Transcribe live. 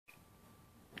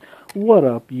What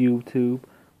up, YouTube?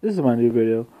 This is my new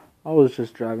video. I was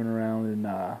just driving around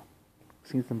and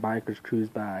seen some bikers cruise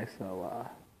by, so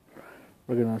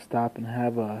we're gonna stop and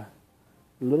have a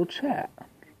little chat.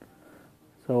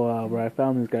 So where I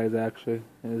found these guys actually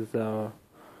is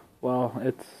well,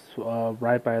 it's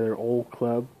right by their old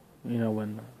club. You know,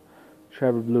 when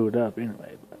Trevor blew it up,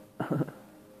 anyway. But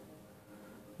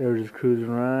they were just cruising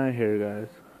right here, guys.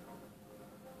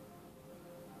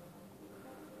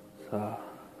 So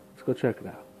let's go check it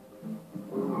out.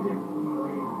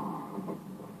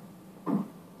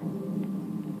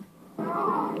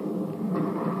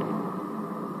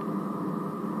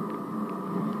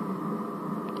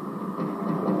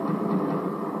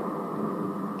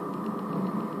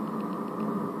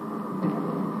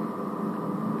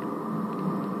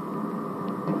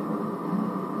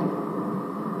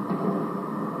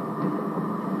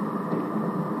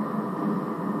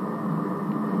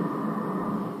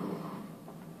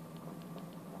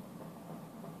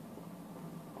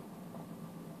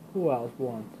 Who else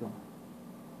wants some?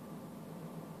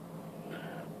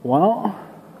 Well,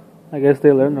 I guess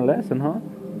they learned a lesson, huh?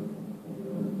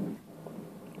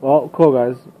 Well, cool,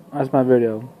 guys. That's my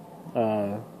video.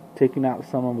 Taking out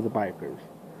someone with the bikers.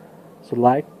 So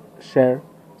like, share,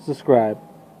 subscribe,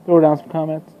 throw down some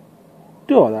comments,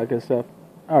 do all that good stuff.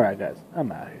 Alright, guys.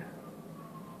 I'm out of here.